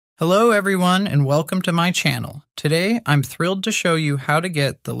Hello everyone and welcome to my channel. Today I'm thrilled to show you how to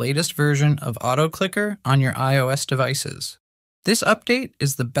get the latest version of AutoClicker on your iOS devices. This update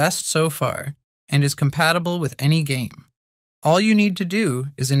is the best so far and is compatible with any game. All you need to do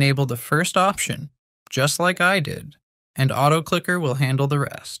is enable the first option, just like I did, and AutoClicker will handle the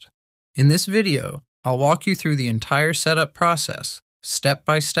rest. In this video, I'll walk you through the entire setup process, step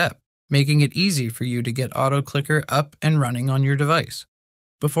by step, making it easy for you to get AutoClicker up and running on your device.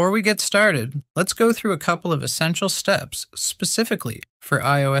 Before we get started, let's go through a couple of essential steps specifically for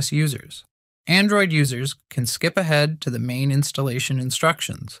iOS users. Android users can skip ahead to the main installation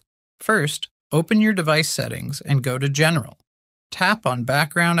instructions. First, open your device settings and go to General. Tap on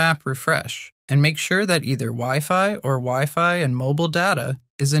Background App Refresh and make sure that either Wi-Fi or Wi-Fi and mobile data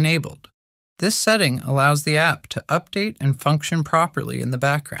is enabled. This setting allows the app to update and function properly in the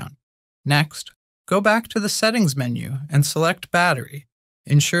background. Next, go back to the Settings menu and select Battery.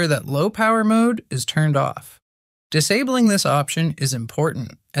 Ensure that low power mode is turned off. Disabling this option is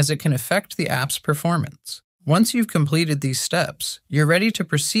important as it can affect the app's performance. Once you've completed these steps, you're ready to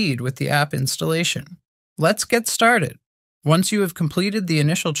proceed with the app installation. Let's get started. Once you have completed the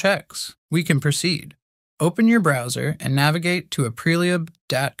initial checks, we can proceed. Open your browser and navigate to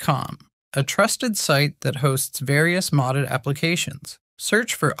Apriliab.com, a trusted site that hosts various modded applications.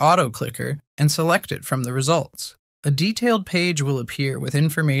 Search for AutoClicker and select it from the results. A detailed page will appear with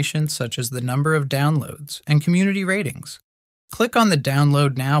information such as the number of downloads and community ratings. Click on the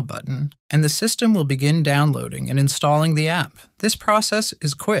Download Now button, and the system will begin downloading and installing the app. This process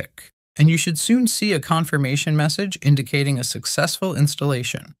is quick, and you should soon see a confirmation message indicating a successful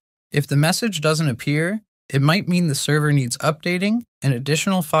installation. If the message doesn't appear, it might mean the server needs updating and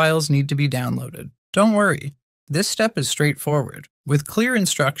additional files need to be downloaded. Don't worry, this step is straightforward, with clear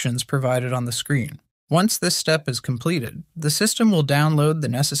instructions provided on the screen. Once this step is completed, the system will download the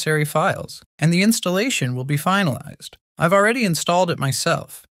necessary files, and the installation will be finalized. I've already installed it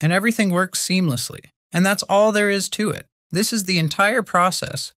myself, and everything works seamlessly. And that's all there is to it. This is the entire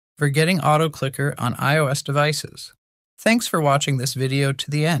process for getting AutoClicker on iOS devices. Thanks for watching this video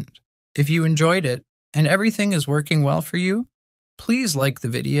to the end. If you enjoyed it, and everything is working well for you, please like the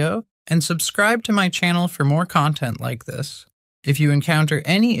video and subscribe to my channel for more content like this. If you encounter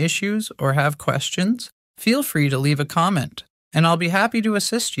any issues or have questions, feel free to leave a comment, and I'll be happy to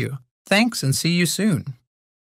assist you. Thanks and see you soon.